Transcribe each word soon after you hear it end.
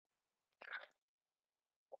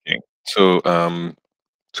So,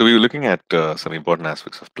 so we were looking at some important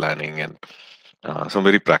aspects of planning and some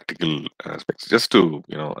very practical aspects, just to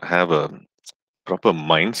have a proper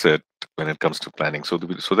mindset when it comes to planning, so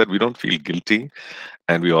that we don't feel guilty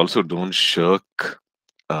and we also don't shirk,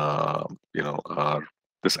 our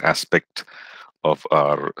this aspect of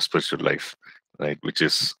our spiritual life, right? Which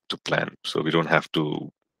is to plan. So we don't have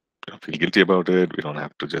to feel guilty about it. We don't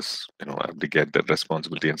have to just abdicate that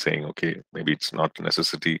responsibility and saying, okay, maybe it's not a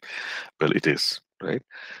necessity. Well, it is, right?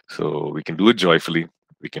 So we can do it joyfully.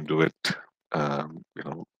 We can do it,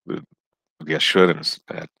 with the assurance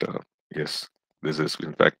that yes, this is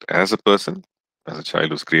in fact, as a person, as a child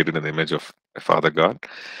who's created in the image of a Father God,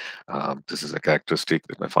 this is a characteristic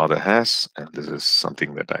that my father has, and this is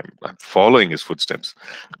something that I'm following his footsteps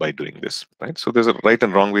by doing this, right? So there's a right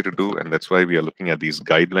and wrong way to do, and that's why we are looking at these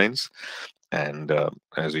guidelines. And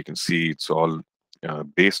as you can see, it's all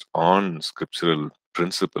based on scriptural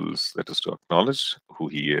principles, that is to acknowledge who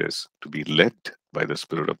he is, to be led by the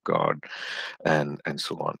Spirit of God, and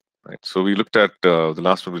so on. Right. So we looked at the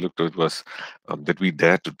last one we looked at was that we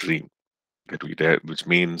dare to dream, that we dare, which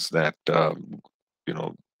means that you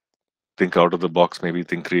know think out of the box, maybe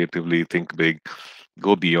think creatively, think big,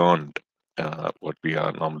 go beyond what we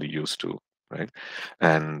are normally used to, right?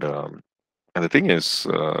 And and the thing is,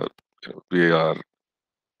 we are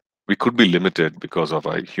we could be limited because of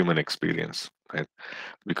our human experience, right?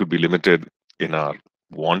 We could be limited in our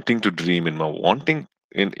wanting to dream, in our wanting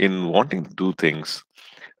in wanting to do things,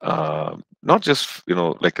 not just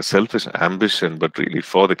like a selfish ambition, but really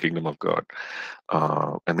for the kingdom of God.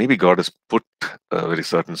 And maybe God has put a very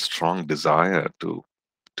certain strong desire to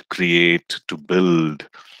create, to build.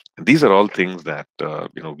 And these are all things that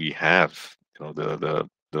we have. The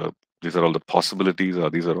these are all the possibilities, or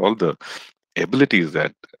these are all the abilities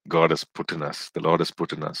that God has put in us. The Lord has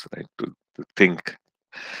put in us, right? To think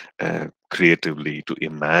creatively, to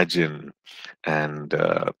imagine, and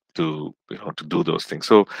to do those things.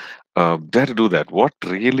 So dare to do that. What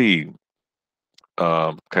really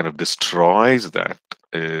kind of destroys that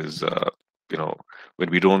is you know when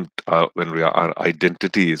we don't when our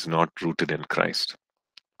identity is not rooted in Christ,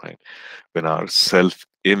 right? When our self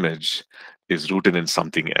image is rooted in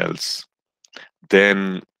something else,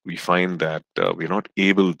 then we find that we're not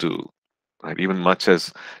able to, right? Even much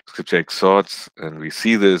as scripture exhorts, and we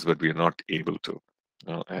see this, but we are not able to,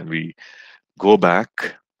 and we go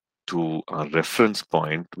back to our reference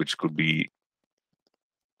point, which could be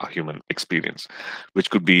a human experience, which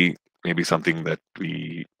could be maybe something that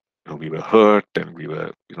we were hurt, and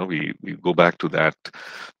we go back to that,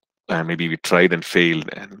 and maybe we tried and failed,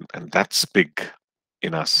 and that's big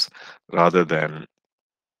in us, rather than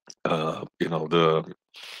the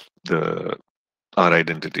our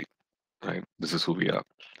identity, right? This is who we are.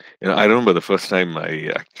 I remember the first time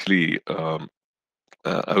I actually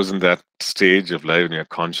I was in that stage of life when you're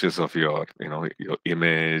conscious of your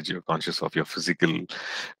image, you're conscious of your physical,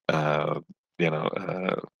 uh,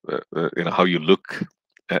 how you look,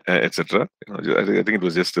 etc. I think it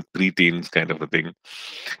was just a preteens kind of a thing,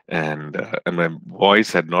 and my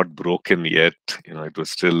voice had not broken yet. It was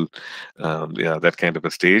still, yeah, that kind of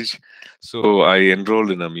a stage. So I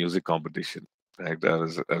enrolled in a music competition. I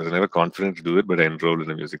was never confident to do it, but I enrolled in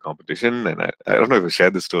a music competition, and I don't know if I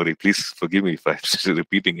shared the story. Please forgive me if I'm still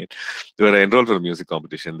repeating it. But I enrolled for a music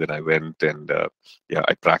competition. Then I went and yeah,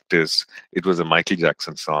 I practiced. It was a Michael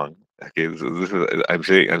Jackson song. Okay, so I'm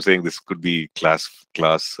saying this could be class.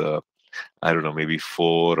 I don't know, maybe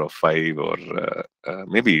 4 or 5, or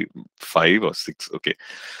maybe 5 or 6. Okay,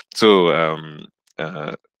 so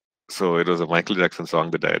uh, so it was a Michael Jackson song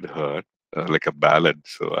that I had heard, like a ballad.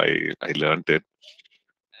 So I learned it,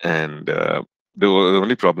 and the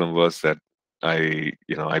only problem was that I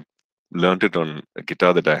learned it on a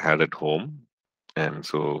guitar that I had at home, and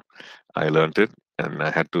so I learned it, and I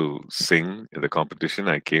had to sing in the competition.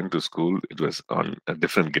 I came to school; it was on a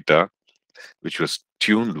different guitar, which was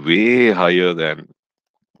tuned way higher than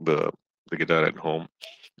the the guitar at home,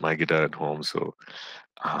 my guitar at home. So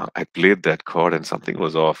I played that chord, and something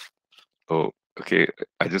was off. Oh, okay.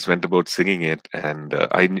 I just went about singing it, and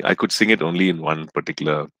I could sing it only in one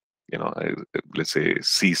particular, let's say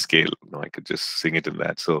C scale. I could just sing it in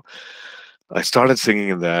that. So I started singing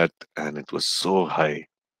in that, and it was so high.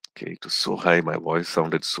 Okay, it was so high. My voice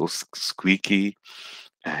sounded so squeaky,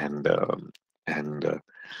 and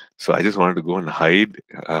so I just wanted to go and hide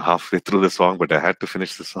halfway through the song, but I had to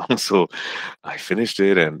finish the song. So I finished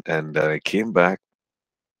it, and I came back,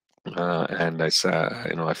 and I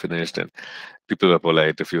finished, and people were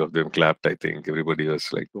polite. A few of them clapped. I think everybody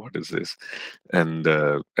was like, "What is this?" And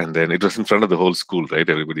then it was in front of the whole school, right?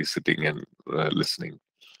 Everybody's sitting and listening.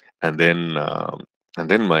 And then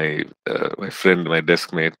my friend, my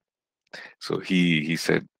desk mate, so he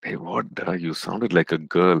said, "Hey, what? You sounded like a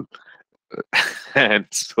girl." And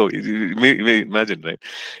so you may imagine, right?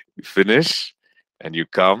 You finish and you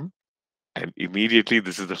come, and immediately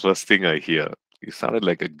this is the first thing I hear. You sounded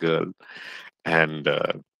like a girl. And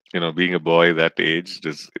being a boy that age,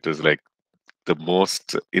 it was like the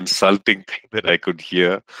most insulting thing that I could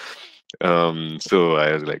hear. So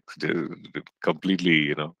I was like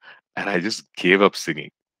completely, and I just gave up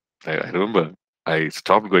singing. I remember I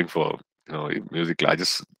stopped going for music class. I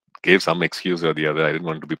just gave some excuse or the other. I didn't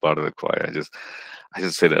want to be part of the choir. I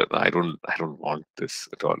just said I don't want this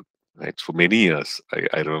at all. Right. For many years,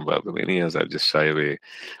 I remember for many years I'll just shy away.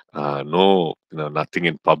 No, nothing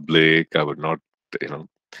in public. I would not, you know.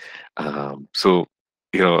 So,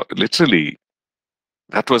 literally,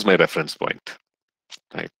 that was my reference point.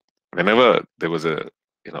 Right. Whenever there was a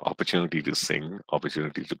opportunity to sing,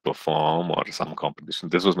 opportunity to perform, or some competition,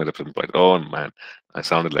 this was my reference point. Oh man, I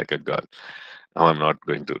sounded like a girl. Now I'm not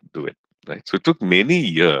going to do it. Right. So it took many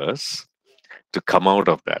years to come out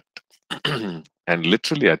of that. And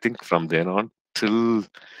literally, I think from then on till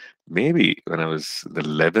maybe when I was the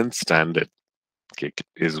 11th standard, okay,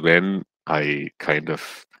 is when I kind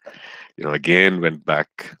of, again went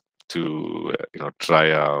back to,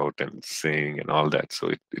 try out and sing and all that. So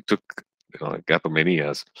it took, a gap of many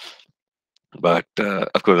years. But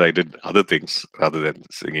of course, I did other things rather than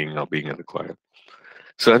singing or being in the choir.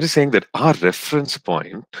 So I'm just saying that our reference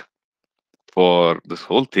point for this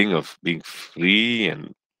whole thing of being free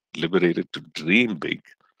and liberated to dream big,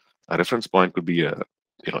 a reference point could be an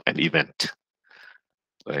event,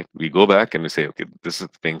 right? We go back and we say, okay, this is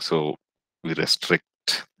the thing. So we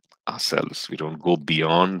restrict ourselves. We don't go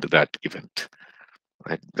beyond that event,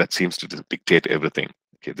 right? That seems to dictate everything.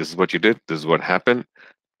 Okay, this is what you did. This is what happened.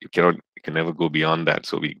 You can never go beyond that.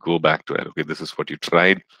 So we go back to it. Okay, this is what you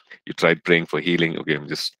tried. You tried praying for healing. Okay, I'm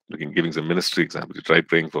just giving some ministry example. You tried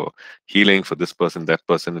praying for healing for this person, that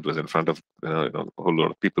person. It was in front of a whole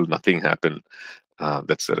lot of people. Nothing happened.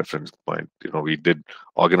 That's the reference point. We did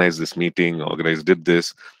organize this meeting, did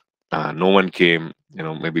this. No one came.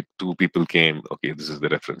 Maybe two people came. Okay, this is the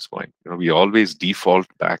reference point. We always default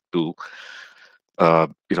back to,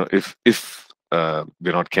 if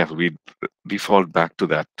we're not careful, we default back to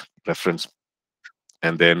that reference,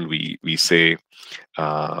 and then we say,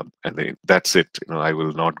 and then that's it. I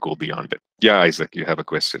will not go beyond it. Yeah, Isaac, you have a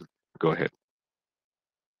question. Go ahead.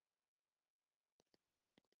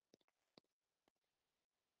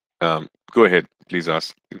 Go ahead. Please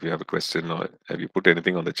ask if you have a question, or have you put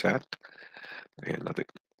anything on the chat? Okay, nothing.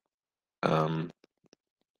 Um,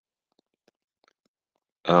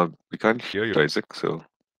 we can't hear you, Isaac. So.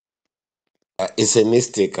 It's a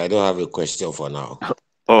mistake. I don't have a question for now.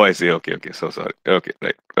 Oh, I see. Okay, okay. So sorry. Okay,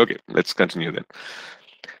 right. Okay, let's continue then.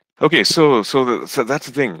 Okay, so that's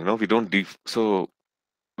the thing. We don't so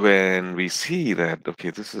when we see that,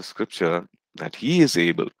 okay, this is scripture that He is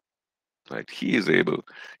able, right? He is able.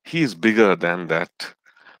 He is bigger than that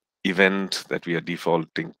event that we are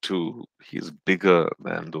defaulting to. He is bigger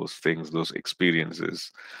than those things, those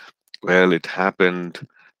experiences. Well, it happened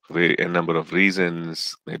for a number of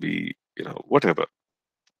reasons, maybe, whatever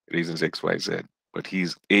reasons X, Y, Z, but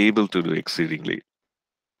He's able to do exceedingly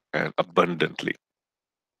and abundantly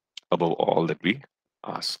above all that we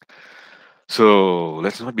ask. So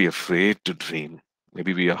let's not be afraid to dream.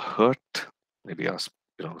 Maybe we are hurt. Maybe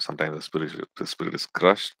sometimes the spirit is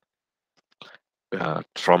crushed,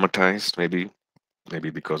 traumatized. Maybe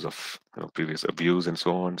because of previous abuse and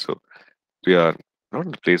so on. So we are not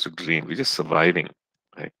in a place to dream. We're just surviving,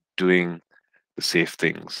 right? Doing the safe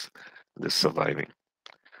things, just surviving,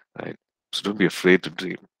 right? So don't be afraid to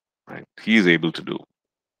dream, right? He is able to do.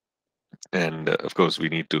 And of course, we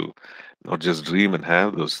need to not just dream and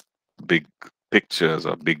have those big pictures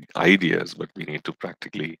or big ideas, but we need to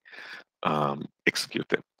practically execute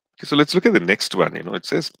them. Okay, so let's look at the next one. It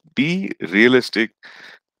says, be realistic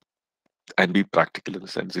and be practical in a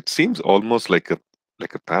sense. It seems almost like a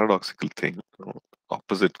paradoxical thing,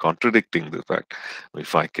 opposite, contradicting the fact.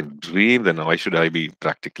 If I can dream, then why should I be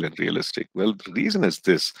practical and realistic? Well, the reason is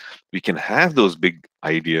this: we can have those big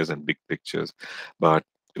ideas and big pictures, but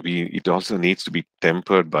it also needs to be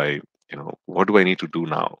tempered by, what do I need to do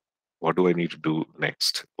now? What do I need to do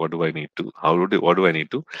next? What do I need to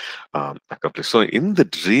accomplish? So in the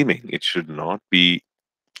dreaming, it should not be,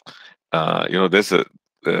 there's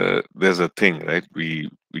a thing, right? We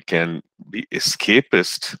can be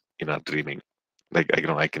escapist in our dreaming. Like,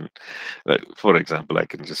 I can, for example, I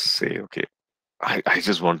can just say, okay, I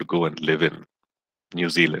just want to go and live in New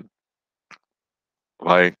Zealand.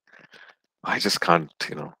 Why? I just can't,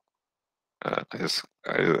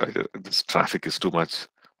 This traffic is too much.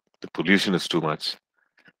 The pollution is too much.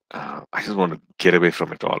 I just want to get away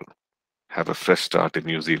from it all. Have a fresh start in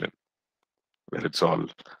New Zealand, where it's all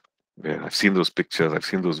where I've seen those pictures, I've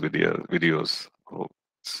seen those videos. Oh,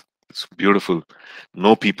 it's beautiful.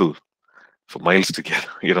 No people for miles together.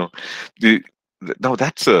 The, now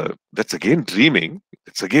that's again dreaming.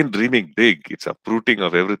 It's again dreaming big. It's uprooting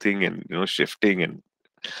of everything and shifting and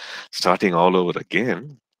starting all over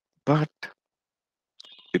again. But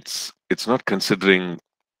it's not considering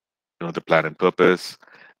the plan and purpose.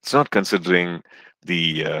 It's not considering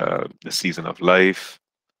the season of life,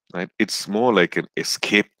 right? It's more like an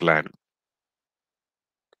escape plan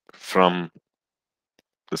from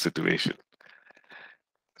the situation.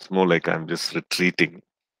 It's more like I'm just retreating.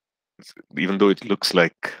 Even though it looks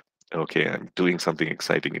like, okay, I'm doing something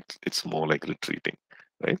exciting, it's more like retreating,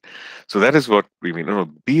 right? So that is what we mean. No,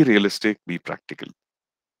 be realistic, be practical.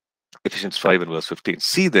 Ephesians 5 and verse 15.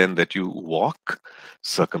 See then that you walk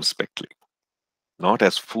circumspectly, not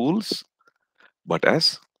as fools, but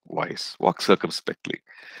as wise. Walk circumspectly.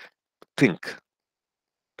 Think,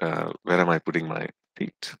 where am I putting my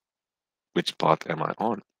feet? Which path am I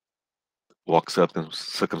on? Walk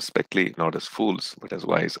circumspectly, not as fools, but as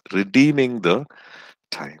wise, redeeming the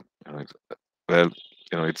time. Well,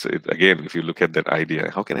 again, if you look at that idea,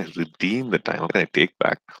 how can I redeem the time? How can I take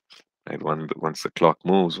back? Right, once the clock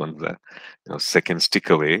moves, once the seconds tick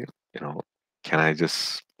away, you know, can I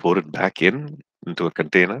just pour it back into a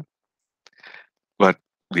container? But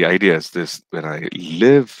the idea is this: when I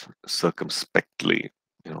live circumspectly,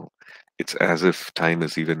 you know, it's as if time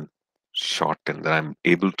is even shortened, that I'm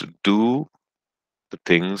able to do the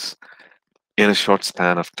things in a short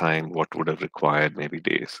span of time what would have required maybe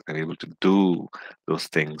days. I'm able to do those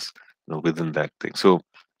things within that thing. So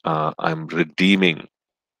I'm redeeming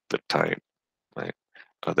the time, right?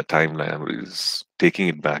 The timeline is taking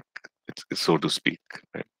it back, so to speak,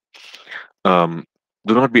 right? um,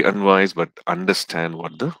 do not be unwise but understand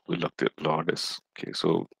what the will of the Lord is. Okay,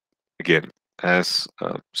 so again, as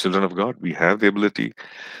children of God, we have the ability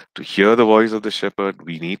to hear the voice of the shepherd.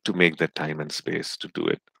 We need to make that time and space to do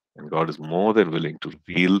it, and God is more than willing to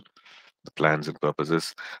reveal the plans and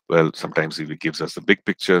purposes. Well, sometimes he gives us the big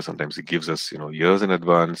picture, sometimes he gives us years in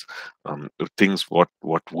advance, things what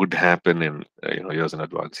would happen in years in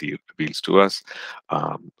advance he reveals to us.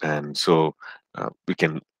 And so we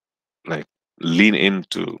can like lean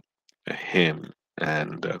into him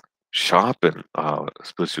and sharpen our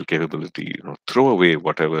spiritual capability, throw away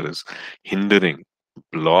whatever is hindering,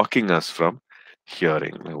 blocking us from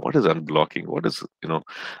hearing. What is unblocking? What is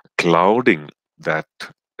clouding that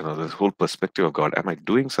this whole perspective of God? Am I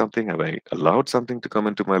doing something? Have I allowed something to come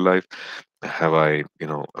into my life? Have I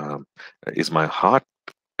is my heart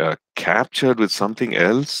captured with something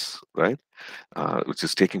else, right? Which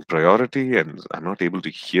is taking priority, and I'm not able to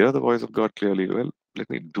hear the voice of God clearly. Well, let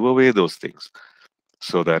me do away those things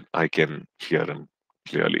so that I can hear him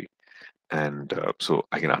clearly, and so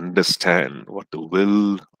I can understand what the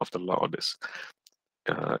will of the Lord is.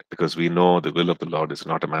 Because we know the will of the Lord is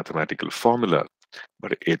not a mathematical formula,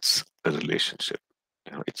 but it's a relationship.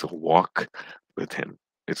 It's a walk with Him.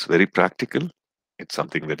 It's very practical. It's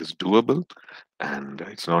something that is doable, and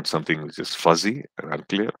it's not something which is fuzzy and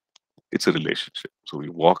unclear. It's a relationship. So we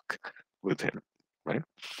walk with Him, right?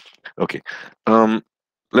 Okay. Um,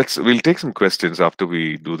 we'll take some questions after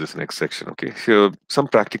we do this next section. Okay. Here, some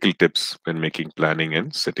practical tips when making planning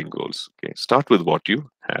and setting goals. Okay. Start with what you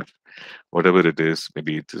have, whatever it is.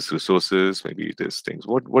 Maybe it is resources, maybe it is things.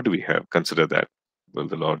 What do we have? Consider that. Well,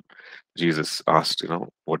 the Lord Jesus asked,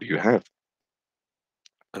 what do you have?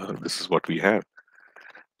 This is what we have.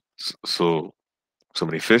 So so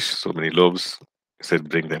many fish, so many loaves. He said,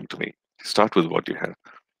 bring them to me. Start with what you have.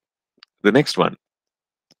 The next one,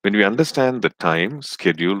 when we understand the time,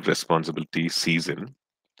 schedule, responsibility, season,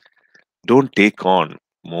 don't take on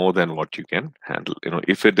more than what you can handle.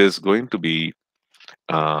 If it is going to be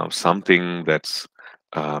something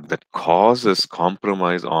that causes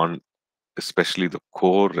compromise on especially the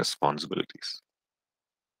core responsibilities,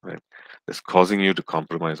 right? That's causing you to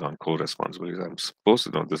compromise on core responsibilities. I'm supposed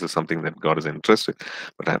to know this is something that God is interested,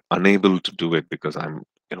 but I'm unable to do it because I'm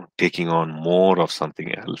taking on more of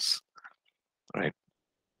something else, right?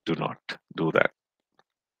 Do not do that,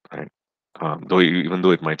 right? Even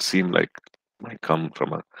though it might seem like might come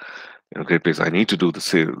from a great place. I need to do the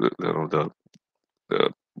same.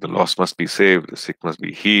 The lost must be saved, the sick must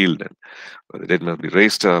be healed, and the dead must be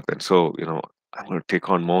raised up. And so, I'm going to take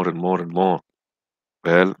on more and more and more.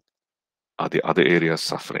 Well, are the other areas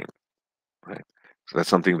suffering, right? So that's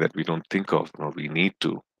something that we don't think of. We need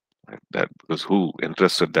to, right? That because who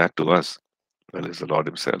entrusted that to us? Well, it's the Lord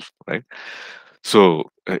Himself, right? So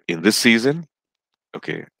in this season,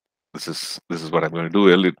 okay, this is what I'm going to do.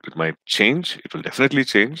 Well, it might change. It will definitely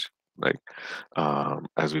change, right?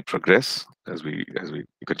 As we progress, as we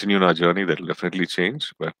continue on our journey, that will definitely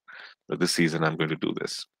change. But this season, I'm going to do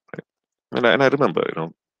this, right? And I remember,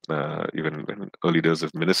 even when early days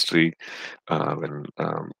of ministry, when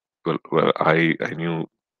well, I knew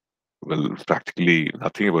practically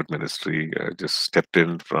nothing about ministry. Just stepped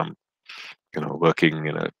in from working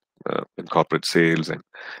in corporate sales,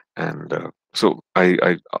 and so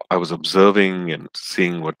I was observing and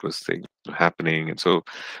seeing what was happening. And so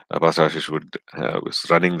Pastor Ashish was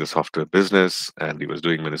running the software business, and he was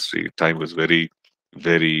doing ministry. Time was very,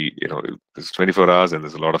 very, there's 24 hours and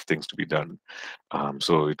there's a lot of things to be done.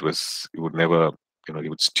 So he would never, he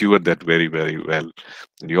would steward that very, very well.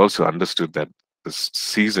 And he also understood that the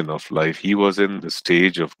season of life he was in, the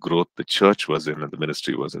stage of growth the church was in and the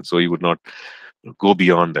ministry was in. So he would not go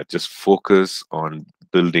beyond that, just focus on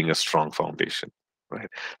building a strong foundation, right?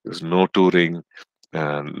 There's no touring,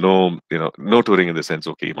 no touring in the sense,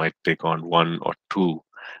 okay, you might take on one or two,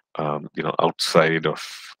 outside of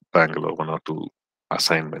Bangalore, one or two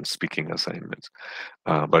assignments, speaking assignments.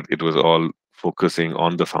 But it was all focusing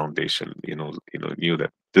on the foundation. Knew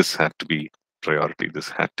that this had to be priority. This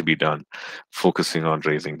had to be done. Focusing on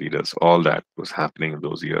raising leaders. All that was happening in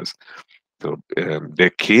those years. So there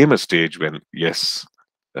came a stage when, yes,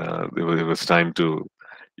 there was time to,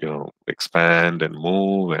 expand and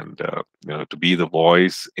move, and to be the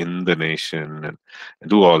voice in the nation, and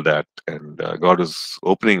do all that. And God was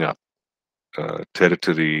opening up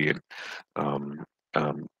territory, um,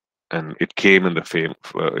 um, and it came in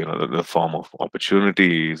the form of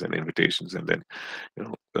opportunities and invitations, and then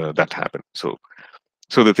that happened. So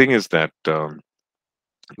the thing is that,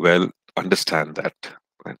 well, understand that,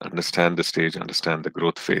 right? Understand the stage, understand the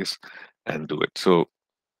growth phase, and do it. So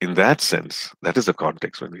in that sense, that is the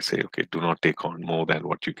context when we say, okay, do not take on more than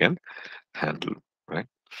what you can handle, right?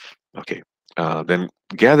 Okay. Then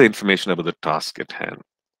gather information about the task at hand.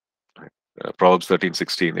 Right? Proverbs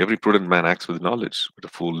 13:16. Every prudent man acts with knowledge, but a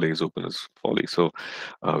fool lays open his folly. So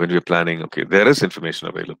when we're planning, okay, there is information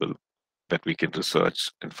available that we can research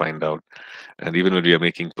and find out. And even when we are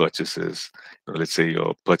making purchases, let's say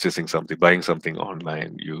you're purchasing something, buying something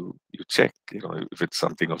online, you check, if it's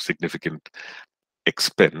something of significant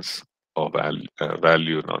expense or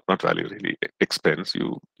value, not value really, expense.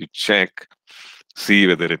 You check, see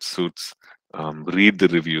whether it suits, read the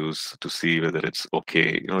reviews to see whether it's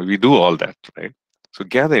okay. We do all that, right? So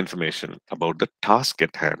gather information about the task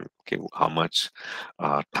at hand. Okay, how much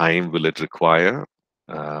time will it require?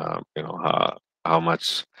 How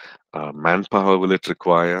much manpower will it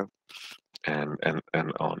require, and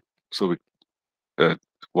on. So uh,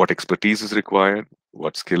 what expertise is required,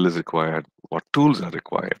 what skill is required, what tools are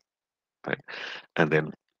required, right? And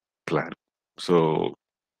then plan. So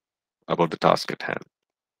about the task at hand.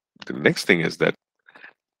 The next thing is that,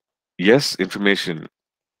 yes, information,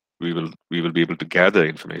 we will be able to gather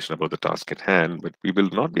information about the task at hand, but we will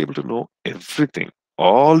not be able to know everything,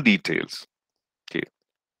 all details, okay,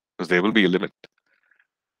 because there will be a limit.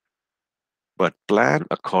 But plan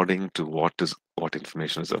according to what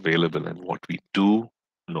information is available and what we do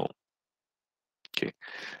know. Okay.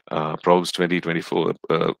 Proverbs 20:24.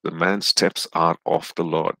 The man's steps are of the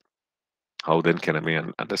Lord. How then can a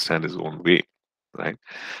man understand his own way? Right.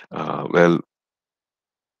 Well,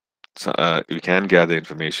 so, we can gather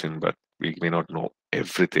information, but we may not know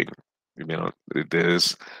everything. We may not. There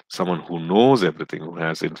is someone who knows everything, who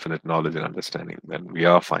has infinite knowledge and understanding. Then we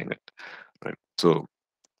are finite, right? So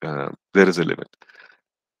there is a limit.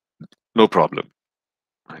 No problem,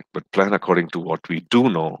 right? But plan according to what we do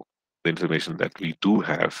know, the information that we do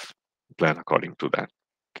have. Plan according to that.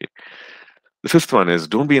 Okay. The fifth one is,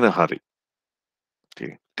 don't be in a hurry.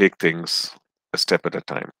 Okay. Take things a step at a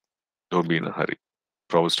time. Don't be in a hurry.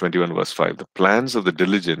 Proverbs 21:5. The plans of the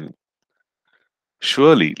diligent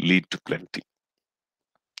surely lead to plenty.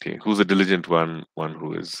 Okay. Who's a diligent one? One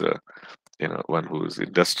who is, one who is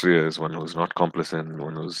industrious, one who is not complacent,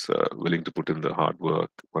 one who's willing to put in the hard work,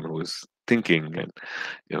 one who is thinking and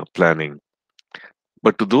planning.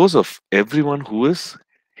 But to those of everyone who is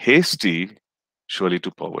hasty, surely to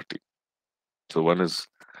poverty. So one is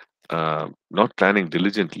not planning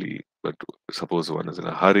diligently, but suppose one is in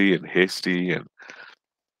a hurry and hasty, and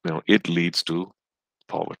it leads to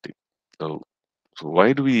poverty. So,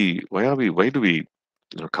 why do we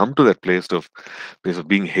come to that place of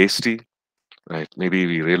being hasty, right? Maybe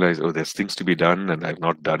we realize, oh, there's things to be done and I've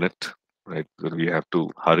not done it, right? Then we have to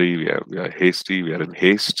hurry. We are hasty. We are in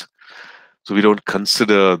haste. So we don't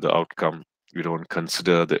consider the outcome. We don't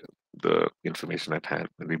consider the information at hand,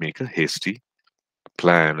 and we make a hasty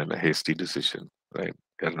plan and a hasty decision, right?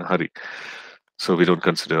 We are in a hurry. So we don't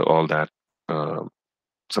consider all that. Uh,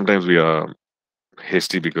 Sometimes we are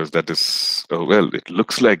hasty because that is, oh, well, it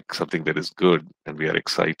looks like something that is good and we are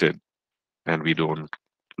excited, and we don't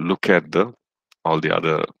look at the all the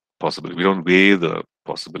other possibilities. We don't weigh the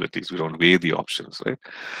possibilities. We don't weigh the options, right?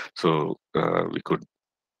 So we could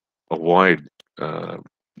avoid uh,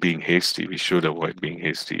 being hasty. We should avoid being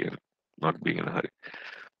hasty and not being in a hurry.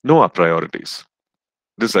 Know our priorities.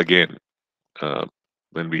 This again, uh,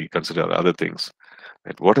 when we consider other things,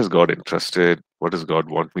 right? What has God entrusted? What does God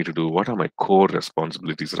want me to do? What are my core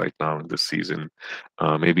responsibilities right now in this season?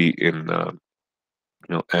 Maybe in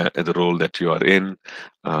the role that you are in,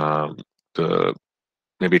 um, the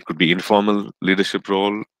maybe it could be informal leadership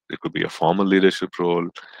role. It could be a formal leadership role.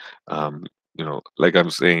 Like I'm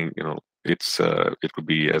saying, it could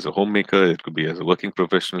be as a homemaker. It could be as a working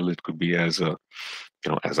professional. It could be as a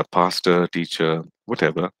as a pastor, teacher,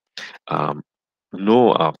 whatever. um,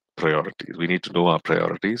 know our priorities. We need to know our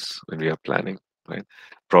priorities when we are planning, right?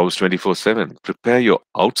 Proverbs 24:7. Prepare your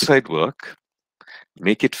outside work,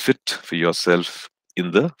 make it fit for yourself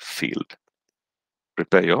in the field.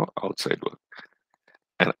 Prepare your outside work.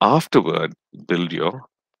 And afterward, build your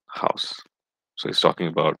house. So he's talking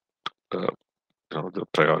about uh, the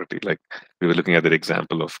priority. Like we were looking at that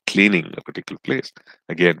example of cleaning a particular place.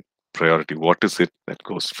 Again, priority. What is it that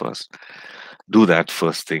goes first? Do that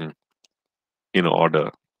first thing in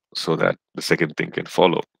order so that the second thing can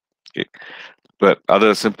follow. Okay. But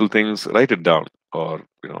other simple things, write it down or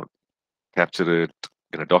capture it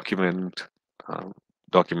in a document, um,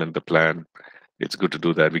 document the plan. It's good to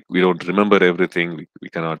do that. We don't remember everything. We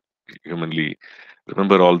cannot humanly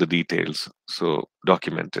remember all the details. So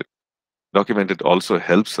document it. Document it also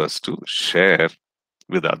helps us to share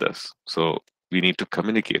with others. So we need to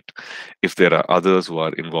communicate if there are others who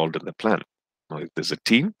are involved in the plan. Now, if there's a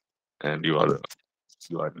team and you are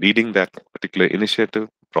leading that particular initiative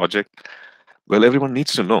project, well, everyone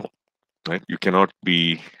needs to know, right? You cannot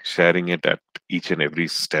be sharing it at each and every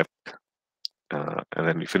step, and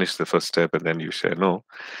then you finish the first step and then you share. No,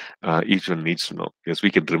 each one needs to know, because we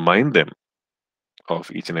can remind them of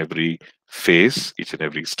each and every phase, each and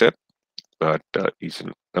every step, but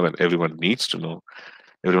everyone needs to know.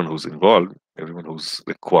 Everyone who's involved, everyone who's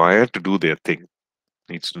required to do their thing,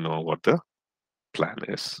 needs to know what the plan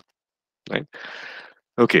is, right?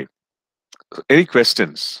 Okay. Any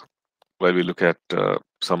questions while we look at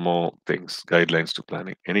some more things, guidelines to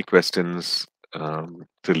planning? Any questions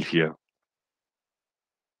till here?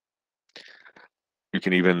 You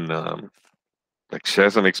can even like share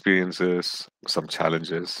some experiences, some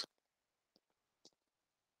challenges.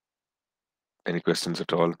 Any questions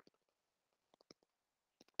at all?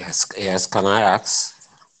 Yes, yes. Can I ask?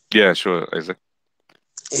 Yeah, sure, Isaac.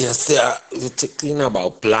 Yes, there. You're talking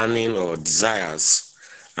about planning or desires,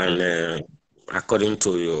 and Mm, according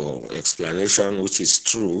to your explanation, which is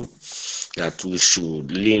true, that we should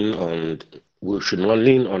not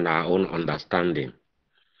lean on our own understanding,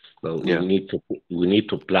 but yeah. we need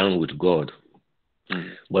to plan with God.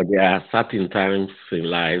 Mm, But there are certain times in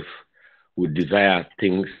life we desire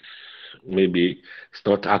things. Maybe it's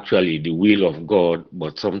not actually the will of God,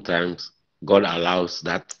 but sometimes God allows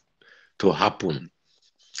that to happen.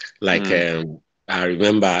 Like mm, I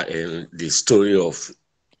remember in the story of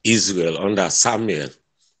Israel under Samuel,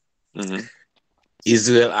 mm,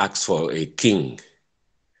 Israel asked for a king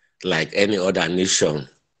like any other nation.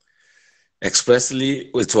 Expressly,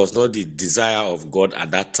 it was not the desire of God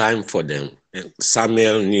at that time for them. And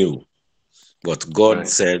Samuel knew, but God right.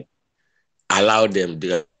 said, allow them.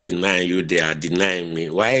 They are denying you, they are denying me.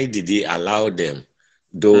 Why did he allow them,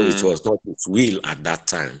 though it Mm, was not his will at that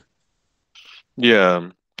time? yeah.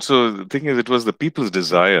 So the thing is, it was the people's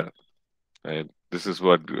desire, right? This is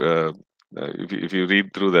what, if you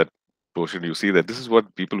read through that portion, you see that this is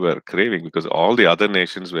what people were craving, because all the other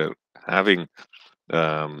nations were having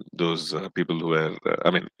those people who were,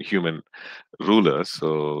 human rulers.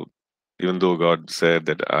 So even though God said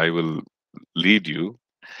that I will lead you,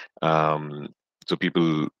 um, so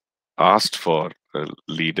people asked for a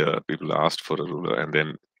leader, people asked for a ruler, and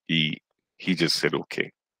then he just said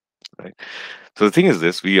okay, right? So the thing is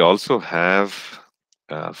this: we also have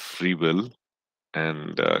free will,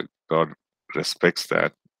 and God respects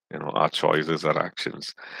that. Our choices, our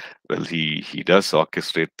actions. Well, he does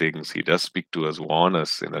orchestrate things. He does speak to us, warn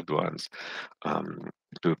us in advance, um,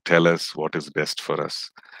 to tell us what is best for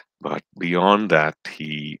us. But beyond that,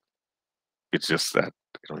 it's just that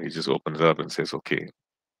he just opens up and says, "Okay,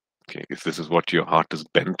 okay, if this is what your heart is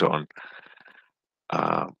bent on,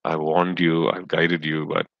 I warned you, I've guided you,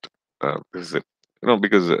 but." Is it,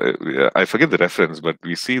 because I forget the reference, but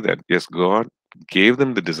we see that yes, God gave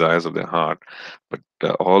them the desires of their heart, but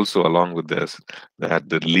also along with this, they had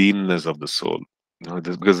the leanness of the soul.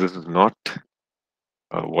 Because this is not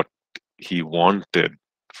what He wanted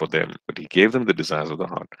for them, but He gave them the desires of the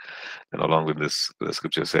heart. And along with this, the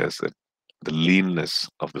scripture says that the leanness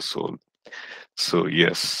of the soul. So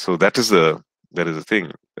yes, so that is the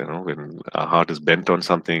thing. When our heart is bent on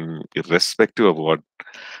something, irrespective of what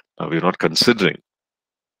we're not considering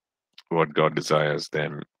what God desires,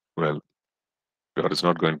 then well, God is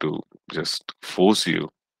not going to just force you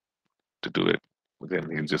to do it. Then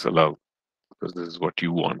He'll just allow because this is what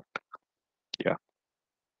you want. Yeah,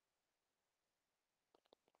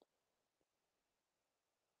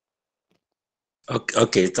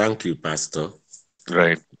 Okay, thank you, Pastor.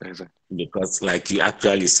 right. Exactly. Because, like you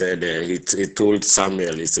actually said, he told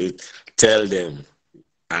Samuel, he said, tell them,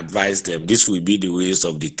 advise them, this will be the ways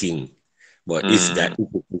of the king. But Mm, if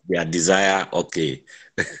it is their desire, okay.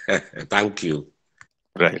 Thank you.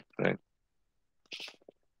 right, right.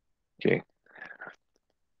 Okay,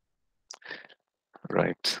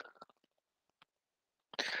 right.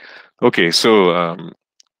 Okay, so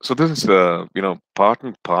this is part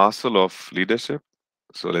and parcel of leadership.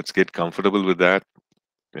 So let's get comfortable with that.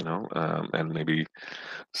 And maybe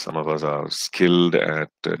some of us are skilled at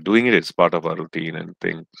doing it. It's part of our routine and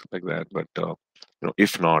things like that. But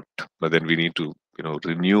if not, but then we need to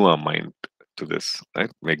renew our mind to this,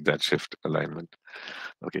 right? Make that shift alignment.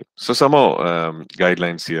 Okay. So some more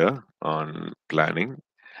guidelines here on planning.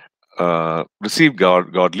 Receive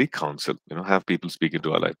godly counsel. Have people speak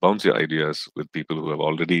into our life. Bounce your ideas with people who have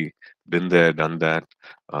already been there, done that.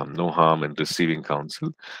 No harm in receiving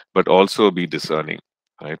counsel, but also be discerning.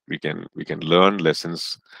 Right? We can learn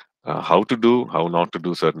lessons, how to do, how not to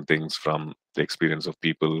do certain things from the experience of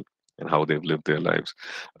people and how they've lived their lives.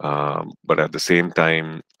 But at the same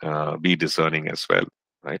time, be discerning as well.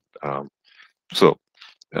 Right? So.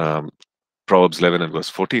 Um, Proverbs 11 and verse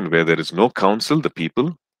 14, where there is no counsel, the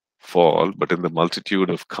people fall, but in the multitude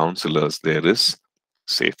of counselors, there is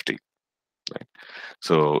safety. Right?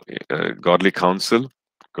 So, godly counsel,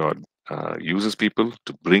 God uses people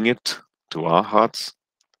to bring it to our hearts,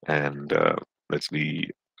 and let's be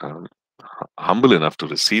um, humble enough to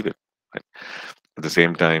receive it. Right? At the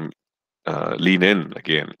same time, lean in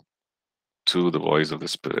again to the voice of the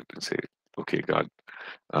Spirit and say, okay, God,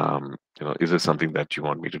 is there something that you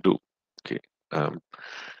want me to do? Okay. Um,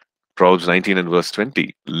 Proverbs 19 and verse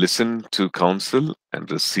 20. Listen to counsel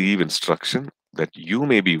and receive instruction that you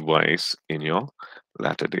may be wise in your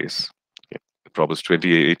latter days. Okay. Proverbs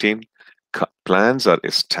 20:18. Plans are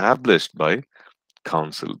established by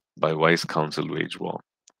counsel, by wise counsel wage war.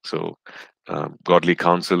 So, godly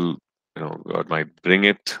counsel, God might bring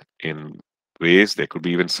it in ways. There could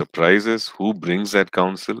be even surprises. Who brings that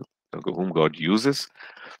counsel? Whom God uses.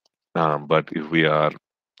 But if we are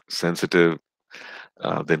sensitive,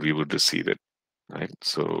 then we would receive it, right?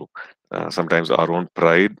 So sometimes our own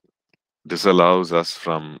pride disallows us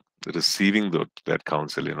from receiving that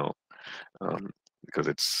counsel, because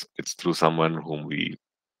it's through someone whom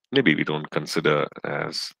maybe we don't consider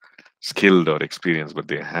as skilled or experienced, but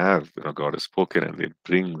they have, God has spoken and they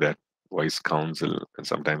bring that wise counsel, and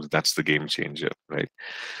sometimes that's the game changer, right?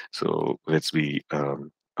 So let's be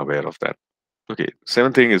aware of that. Okay,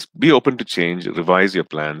 seventh thing is be open to change, revise your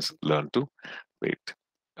plans, learn to wait.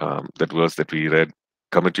 That verse that we read,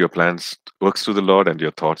 commit your plans, works to the Lord, and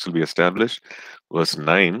your thoughts will be established. Verse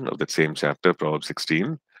 9 of that same chapter, Proverbs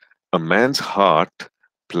 16. A man's heart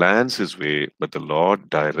plans his way, but the Lord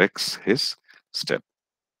directs his step.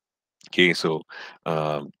 Okay, so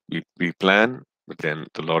we plan, but then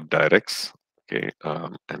the Lord directs. Okay,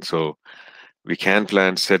 and so we can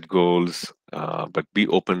plan, set goals, but be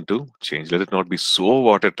open to change. Let it not be so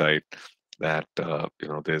watertight that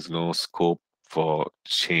there's no scope for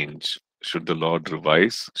change. Should the Lord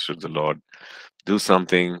revise? Should the Lord do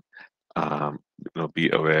something? Be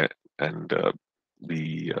aware and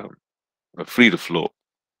be free to flow,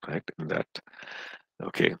 right? In that.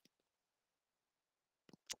 Okay.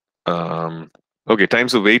 Um, okay.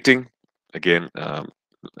 Times of waiting. Again, I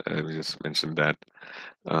just mentioned that.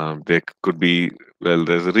 There could be, well,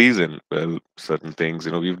 there's a reason. Well, certain things,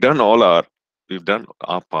 we've done our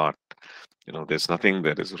part. There's nothing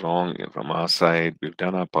that is wrong from our side. We've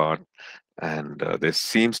done our part, and there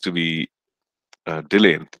seems to be a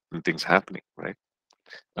delay in things happening, right?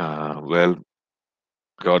 Well,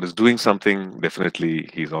 God is doing something. Definitely,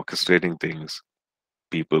 He's orchestrating things,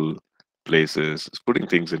 people, places, is putting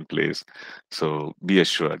things in place. So be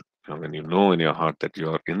assured, when you know in your heart that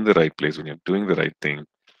you're in the right place, when you're doing the right thing,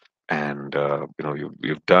 and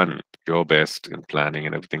you've done your best in planning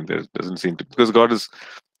and everything. There doesn't seem to, because God is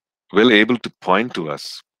well able to point to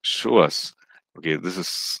us, show us, okay, this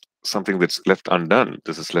is something that's left undone.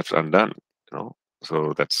 This is left undone.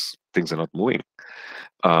 So that's, things are not moving.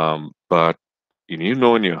 But you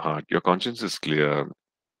know in your heart, your conscience is clear.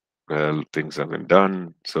 Well, things have been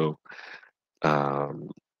done. So um,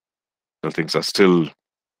 well, things are still,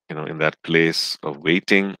 in that place of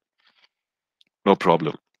waiting. No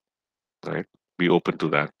problem, right? Be open to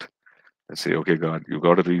that and say, okay, God, you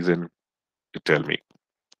got a reason. You tell me.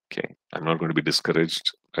 Okay, I'm not going to be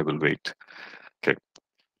discouraged. I will wait. Okay.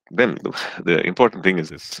 Then the important thing is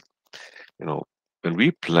this, you know, when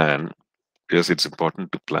we plan, yes, it's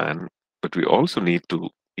important to plan, but we also need to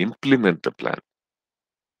implement the plan,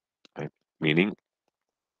 right? Meaning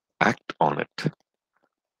act on it,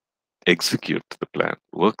 execute the plan,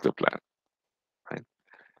 work the plan, right?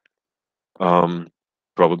 Um,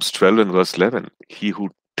 Proverbs 12 and verse 11, he who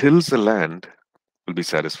tills the land will be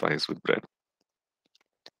satisfied with bread,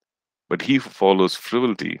 but he who follows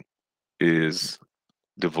frivolity is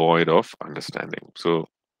devoid of understanding. So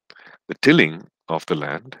the tilling of the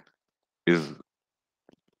land is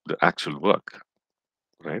the actual work,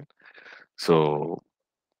 right? So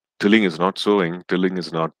tilling is not sowing, tilling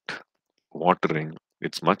is not watering.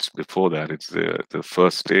 It's much before that. It's the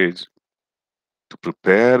first stage to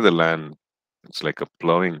prepare the land. It's like a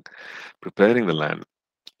plowing, preparing the land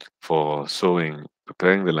for sowing,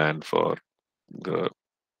 preparing the land for the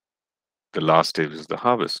the last stage is the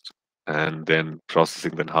harvest, and then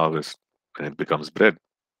processing that harvest, and it becomes bread,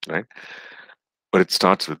 right? But it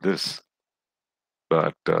starts with this.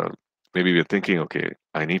 But maybe we're thinking, okay,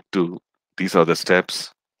 I need to. These are the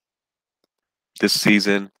steps. This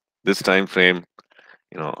season, this time frame,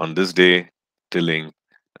 on this day, tilling,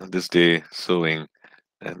 and this day, sowing,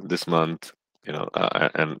 and this month,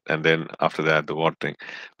 and then after that, the watering.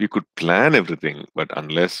 We could plan everything, but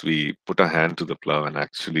unless we put our hand to the plow and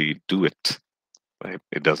actually do it, right,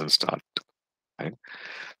 it doesn't start, right?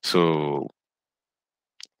 So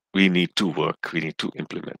we need to work, we need to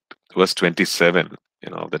implement. Verse 27,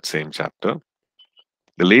 that same chapter.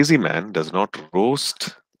 The lazy man does not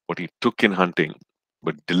roast what he took in hunting,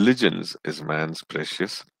 but diligence is man's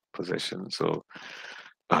precious possession. So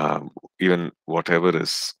um, even whatever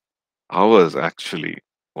is ours, actually,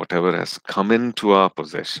 whatever has come into our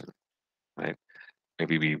possession, right?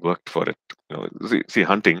 Maybe we worked for it. See,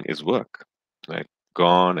 hunting is work, right?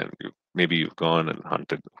 Gone and maybe you've gone and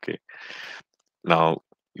hunted. Okay, now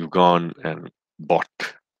you've gone and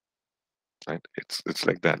bought, right? It's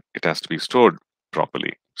like that. It has to be stored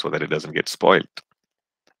properly so that it doesn't get spoiled,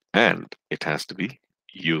 and it has to be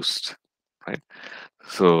used, right?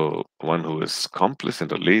 So one who is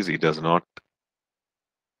complacent or lazy does not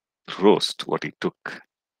roast what he took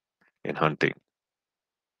in hunting.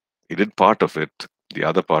 He did part of it, the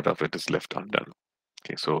other part of it is left undone.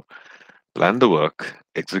 Okay, so plan the work,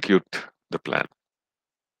 execute the plan,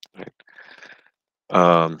 right?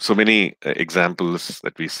 So many examples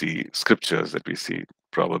that we see, scriptures that we see.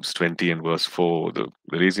 Proverbs 20 and verse 4, the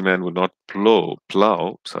lazy man will not plow,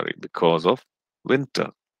 because of winter,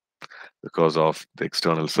 because of the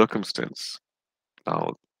external circumstance.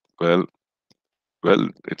 Now, well,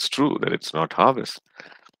 it's true that it's not harvest,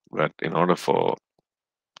 but in order for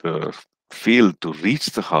the field to reach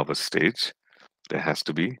the harvest stage, there has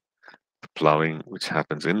to be plowing which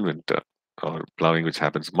happens in winter, or plowing which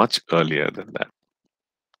happens much earlier than that.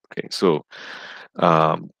 Okay, so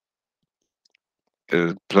um,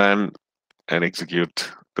 plan and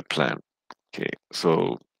execute the plan. Okay,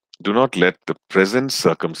 so do not let the present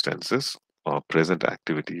circumstances or present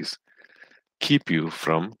activities keep you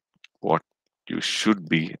from what you should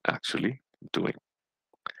be actually doing.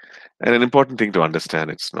 And an important thing to understand,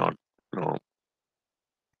 it's not, you know,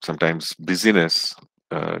 sometimes busyness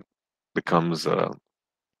uh, becomes a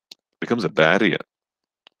barrier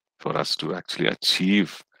for us to actually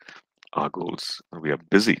achieve our goals. We are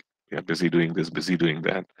busy. We are busy doing this, busy doing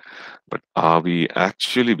that. But are we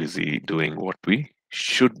actually busy doing what we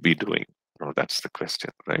should be doing? No, that's the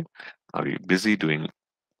question, right? Are we busy doing?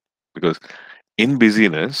 Because in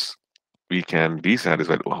busyness, we can be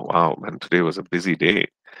satisfied. Oh, wow, man, today was a busy day.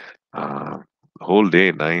 Uh, the whole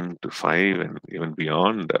day, 9 to 5, and even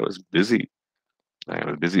beyond, I was busy. I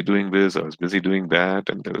was busy doing this, I was busy doing that,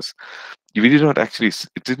 and we did not actually,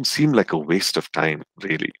 it didn't seem like a waste of time,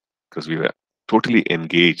 really, because we were totally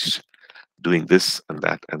engaged doing this and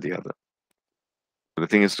that and the other. The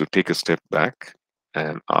thing is to take a step back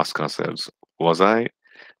and ask ourselves, was I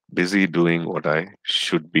busy doing what I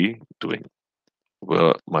should be doing?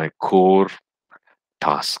 Were my core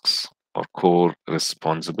tasks? or core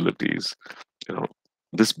responsibilities. You know,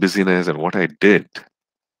 this busyness and what I did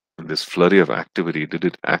in this flurry of activity, did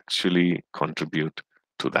it actually contribute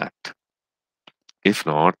to that? If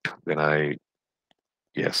not, then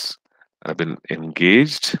yes, I've been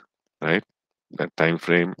engaged, right? That time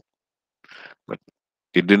frame, but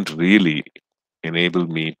it didn't really enable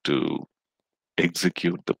me to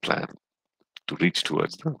execute the plan to reach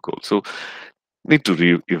towards the goal. So need to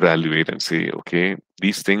re-evaluate and say, okay,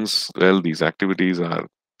 these things, well, these activities are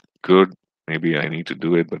good. Maybe I need to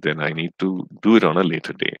do it, but then I need to do it on a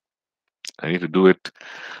later day. I need to do it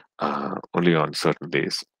only on certain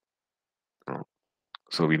days. you know.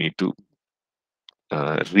 So we need to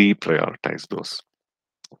reprioritize those.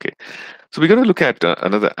 Okay. So we're going to look at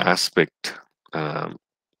another aspect um,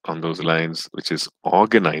 on those lines, which is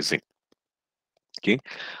organizing. Okay.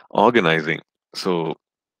 Organizing. So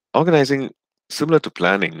organizing, similar to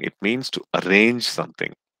planning, it means to arrange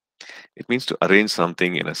something. It means to arrange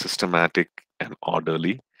something in a systematic and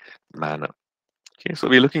orderly manner. Okay, so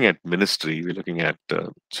we're looking at ministry, we're looking at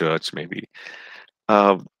church, maybe.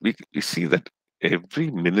 We see that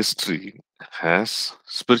every ministry has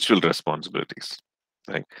spiritual responsibilities.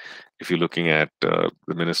 Right? If you're looking at the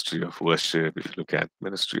ministry of worship, if you look at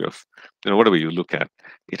ministry of, whatever you look at,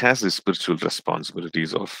 it has the spiritual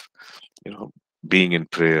responsibilities of, you know, being in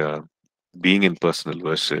prayer, being in personal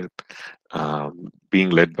worship,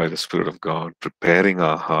 being led by the Spirit of God, preparing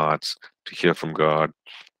our hearts to hear from God,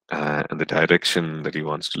 and the direction that He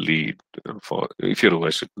wants to lead, for if you're a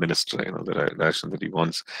worship minister, the direction that He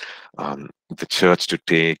wants the church to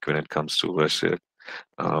take when it comes to worship,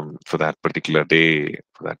 for that particular day,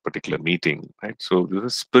 for that particular meeting, right? So there's a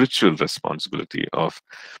spiritual responsibility of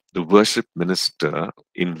the worship minister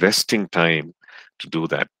investing time to do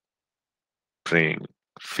that, praying,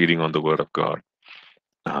 feeding on the Word of God,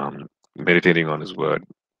 meditating on His Word,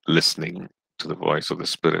 listening to the voice of the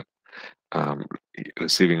Spirit, um,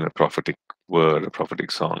 receiving a prophetic word, a prophetic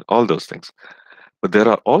song, all those things. But there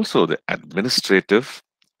are also the administrative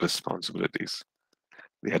responsibilities.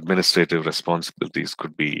 The administrative responsibilities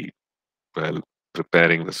could be, well,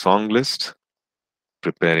 preparing the song list,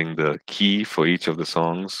 preparing the key for each of the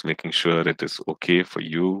songs, making sure it is okay for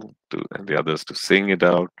you to and the others to sing it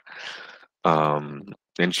out, um,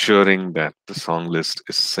 ensuring that the song list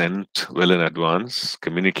is sent well in advance,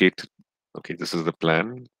 communicated. Okay, this is the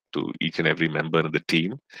plan to each and every member of the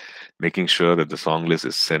team, making sure that the song list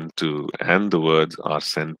is sent to and the words are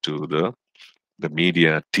sent to the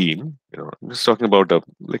media team. I'm just talking about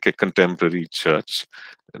like a contemporary church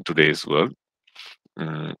in today's world,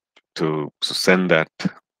 mm, to send that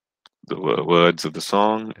the words of the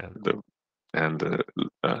song and the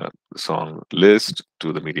song list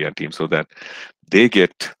to the media team so that they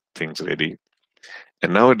get things ready.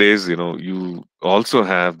 And nowadays, you also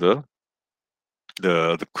have the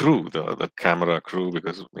crew, the camera crew,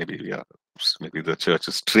 because maybe the church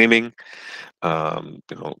is streaming,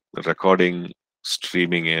 recording,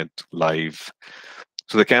 streaming it live.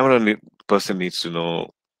 So the person needs to know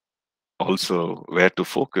also where to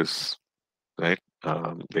focus, right?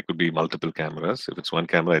 There could be multiple cameras. If it's one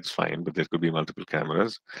camera, it's fine, but there could be multiple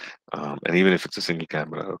cameras. And even if it's a single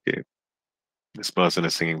camera, okay, this person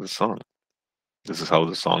is singing the song. This is how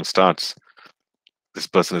the song starts. This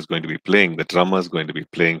person is going to be playing. The drummer is going to be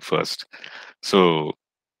playing first. So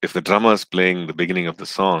if the drummer is playing the beginning of the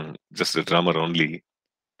song, just the drummer only,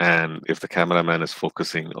 and if the cameraman is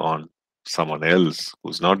focusing on someone else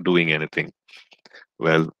who's not doing anything,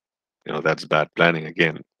 well, that's bad planning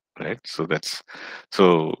again, right? So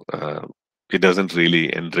it doesn't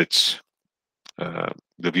really enrich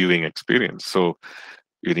the viewing experience. So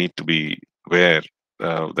you need to be where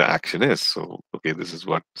the action is. So okay, this is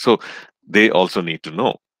what. So they also need to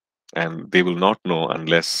know, and they will not know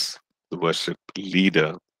unless the worship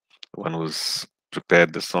leader, one who's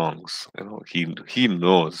prepared the songs, he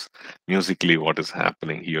knows musically what is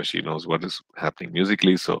happening. He or she knows what is happening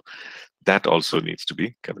musically. So that also needs to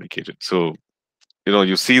be communicated. So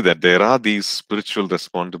you see that there are these spiritual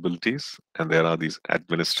responsibilities and there are these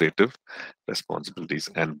administrative responsibilities,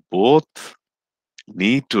 and both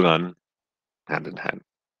need to run hand in hand.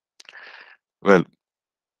 Well,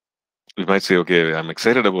 we might say, okay, I'm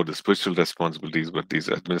excited about the spiritual responsibilities, but these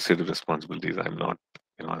administrative responsibilities, I'm not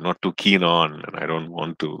too keen on, and I don't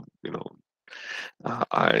want to, uh,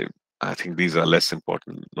 I, I think these are less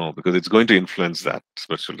important. No, because it's going to influence that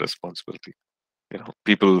spiritual responsibility.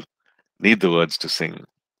 People need the words to sing,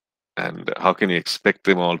 and how can you expect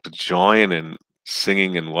them all to join in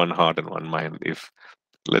singing in one heart and one mind if,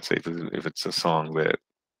 let's say, if it's a song where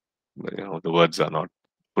the words are not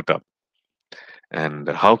put up? And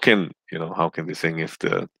how can they sing if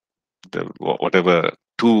whatever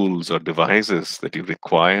tools or devices that you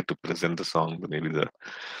require to present the song, maybe the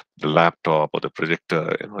laptop or the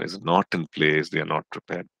projector, is not in place. They are not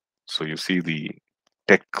prepared. So you see the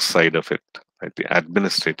tech side of it, right? The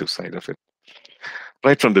administrative side of it,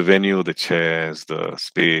 right from the venue, the chairs, the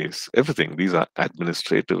space, everything. These are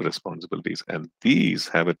administrative responsibilities, and these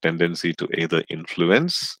have a tendency to either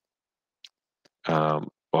influence,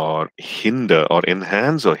 or hinder, or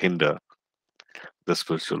enhance or hinder the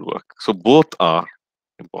spiritual work. So both are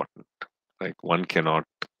important. Like one cannot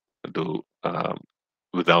do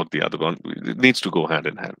without the other one. It needs to go hand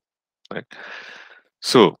in hand, right?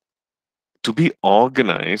 So to be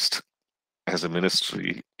organized as a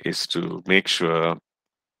ministry is to make sure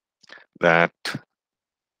that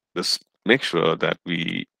make sure that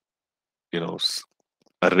we, you know, s-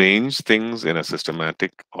 arrange things in a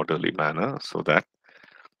systematic, orderly manner so that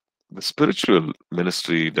the spiritual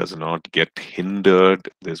ministry does not get hindered.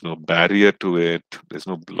 There's no barrier to it. There's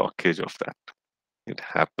no blockage of that. It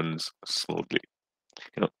happens smoothly.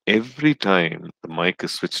 Every time the mic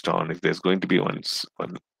is switched on, if there's going to be one,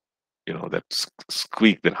 that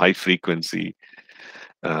squeak, that high frequency,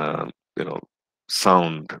 uh, you know,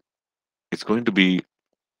 sound, it's going to be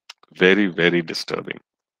very, very disturbing,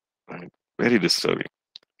 right? Very disturbing.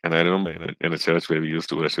 And I remember in a church where we used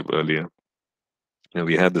to worship earlier,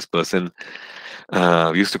 we had this person.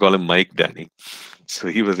 We used to call him Mike Danny. So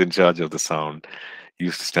he was in charge of the sound. He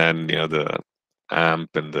used to stand near the amp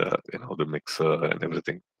and the mixer and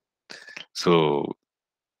everything. So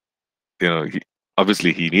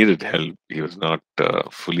obviously he needed help. He was not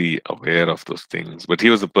fully aware of those things, but he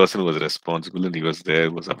was the person who was responsible, and he was there,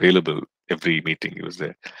 was available every meeting. He was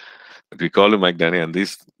there. But we call him Mike Danny, and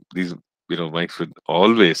these mics would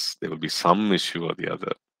always, there will be some issue or the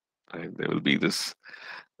other. Right? There will be this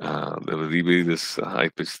high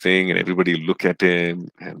pitched thing, and everybody look at him,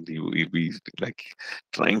 and he'd be like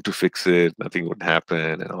trying to fix it. Nothing would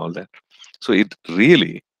happen, and all that. So it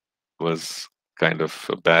really was kind of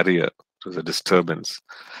a barrier. It was a disturbance,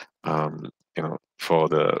 for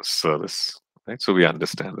the service, right? So we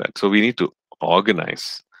understand that. So we need to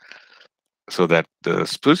organize so that the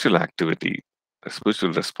spiritual activity, the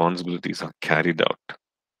spiritual responsibilities are carried out,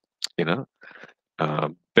 you know,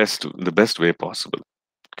 the best way possible.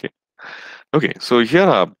 Okay. Okay. So here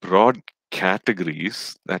are broad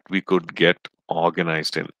categories that we could get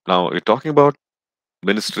organized in. Now we're talking about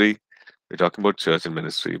ministry, we're talking about church and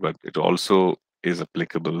ministry, but it also is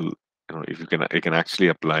applicable. If you can actually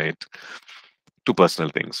apply it to personal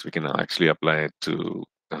things. We can actually apply it to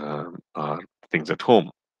our things at home,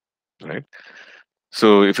 right?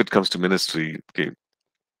 So if it comes to ministry, okay,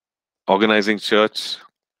 organizing church,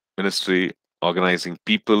 ministry, organizing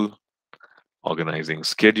people, organizing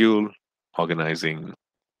schedule, organizing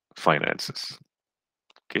finances.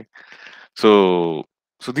 Okay, so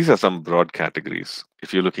these are some broad categories.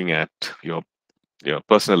 If you're looking at your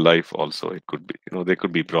personal life also, it could be, there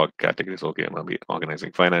could be broad categories. Okay, I'm gonna be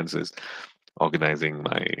organizing finances, organizing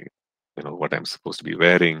my, what I'm supposed to be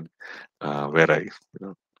wearing, where I,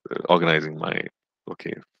 organizing my,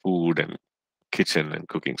 okay, food and kitchen and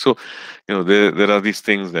cooking. So, there are these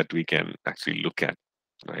things that we can actually look at,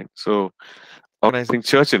 right? So, organizing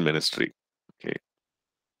church and ministry. Okay,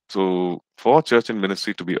 so for church and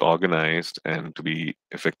ministry to be organized and to be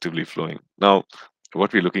effectively flowing. Now,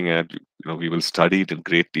 what we're looking at, we will study it in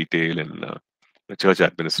great detail in the church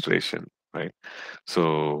administration, right?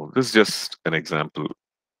 So this is just an example,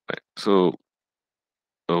 right? So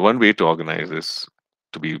one way to organize this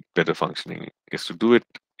to be better functioning is to do it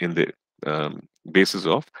in the basis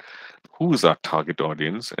of who is our target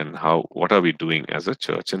audience and what are we doing as a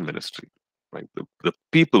church and ministry, right? The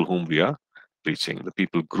people whom we are reaching, the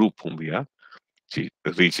people group whom we are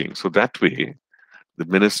reaching. So that way, the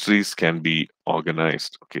ministries can be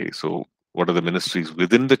organized. Okay, so what are the ministries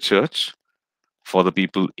within the church for the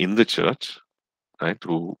people in the church, right,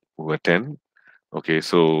 who attend? Okay,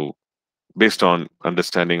 so based on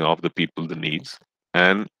understanding of the people, the needs,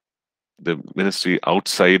 and the ministry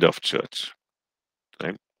outside of church,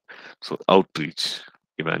 right? So outreach,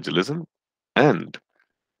 evangelism, and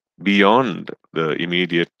beyond the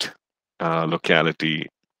immediate locality,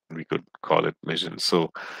 we could call it mission.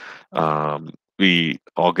 So we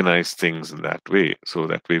organize things in that way, so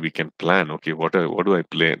that way we can plan, okay, what do I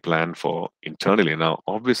plan for internally. Now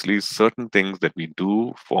obviously certain things that we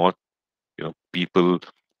do for people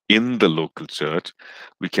in the local church,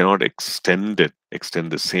 we cannot extend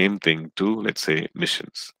the same thing to, let's say,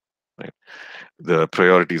 missions, right? The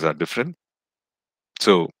priorities are different.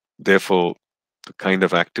 So therefore, the kind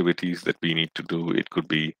of activities that we need to do, it could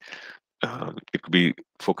be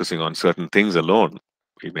focusing on certain things alone,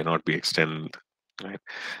 We may not be extend, right?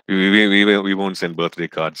 We won't send birthday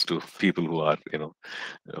cards to people who are,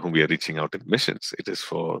 whom we are reaching out in missions. It is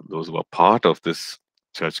for those who are part of this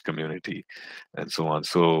church community, and so on.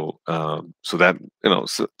 So that,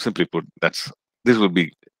 simply put, this will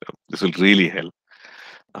be this will really help.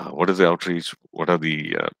 What is the outreach? What are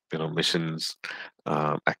the missions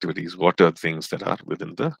activities? What are things that are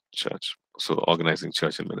within the church? So organizing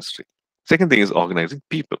church and ministry. Second thing is organizing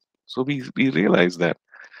people. So we realize that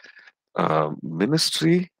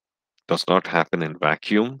ministry does not happen in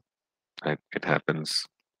vacuum. Right? It happens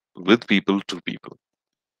with people to people.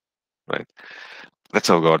 Right? That's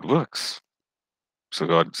how God works. So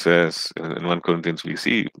God says in 1 Corinthians, we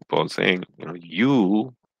see Paul saying,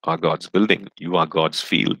 you are God's building. You are God's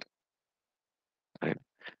field. Right?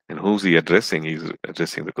 And who's he addressing? He's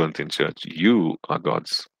addressing the Corinthian church. You are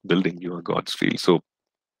God's building. You are God's field. So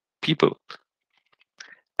people.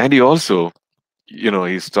 And he also, he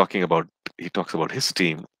talks about his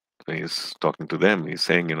team. He's talking to them. He's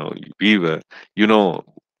saying, we were,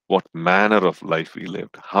 what manner of life we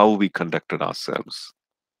lived, how we conducted ourselves.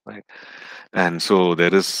 Right. And so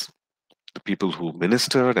there is the people who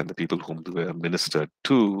ministered and the people whom were ministered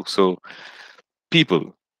to. So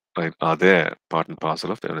people, right, are there, part and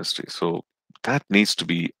parcel of the ministry. So that needs to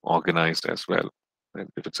be organized as well. Right?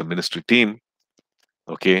 If it's a ministry team,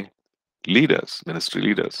 okay, leaders, ministry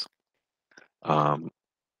leaders, um,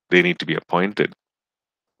 they need to be appointed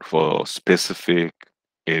for specific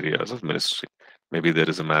areas of ministry. Maybe there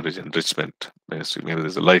is a marriage enrichment ministry, maybe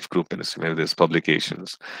there's a life group ministry, maybe there's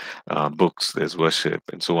publications, books, there's worship,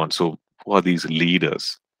 and so on. So who are these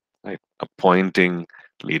leaders? Right? Appointing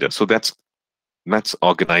leaders. So that's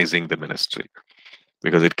organizing the ministry,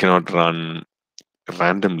 because it cannot run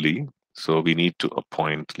randomly. So we need to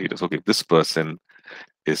appoint leaders. Okay, this person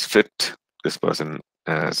is fit. This person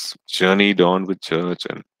has journeyed on with church,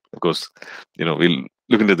 and of course, we'll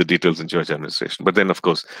look into the details in church administration. But then, of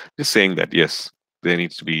course, just saying that yes, there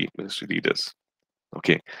needs to be ministry leaders.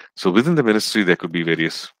 Okay, so within the ministry, there could be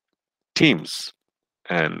various teams,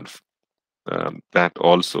 and that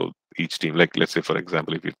also each team, like let's say, for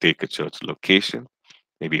example, if you take a church location,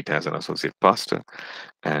 maybe it has an associate pastor,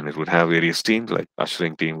 and it would have various teams like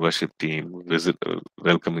ushering team, worship team,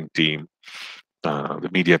 welcoming team, the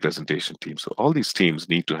media presentation team. So all these teams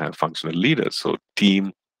need to have functional leaders. So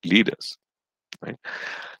team leaders, right?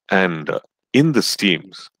 And in these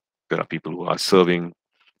teams, there are people who are serving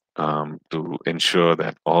to ensure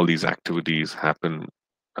that all these activities happen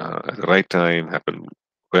at the right time, happen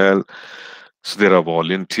well. So there are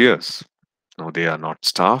volunteers. No, they are not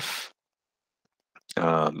staff.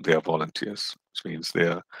 They are volunteers, which means they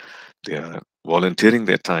are volunteering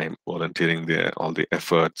their time, volunteering their all the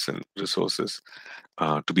efforts and resources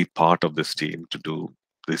to be part of this team to do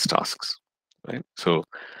these tasks, right? So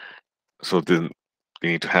then we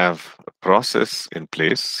need to have a process in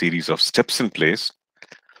place, series of steps in place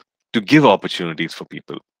to give opportunities for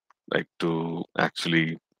people, like to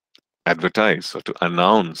actually advertise or to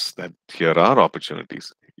announce that here are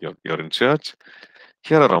opportunities. You're in church.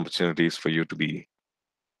 Here are opportunities for you to be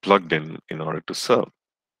plugged in order to serve,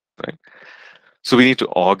 right? So we need to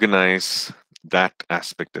organize that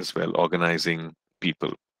aspect as well, organizing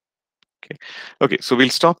people. Okay. Okay. So we'll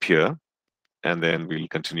stop here and then we'll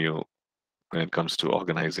continue when it comes to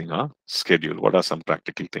organizing our schedule. What are some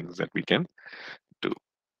practical things that we can do?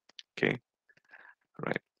 Okay.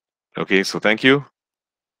 Right. Okay. So thank you.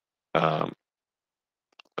 Um,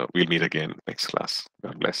 we'll meet again next class.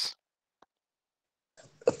 God bless.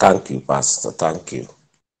 Thank you, Pastor. Thank you.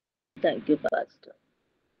 Thank you, Pastor.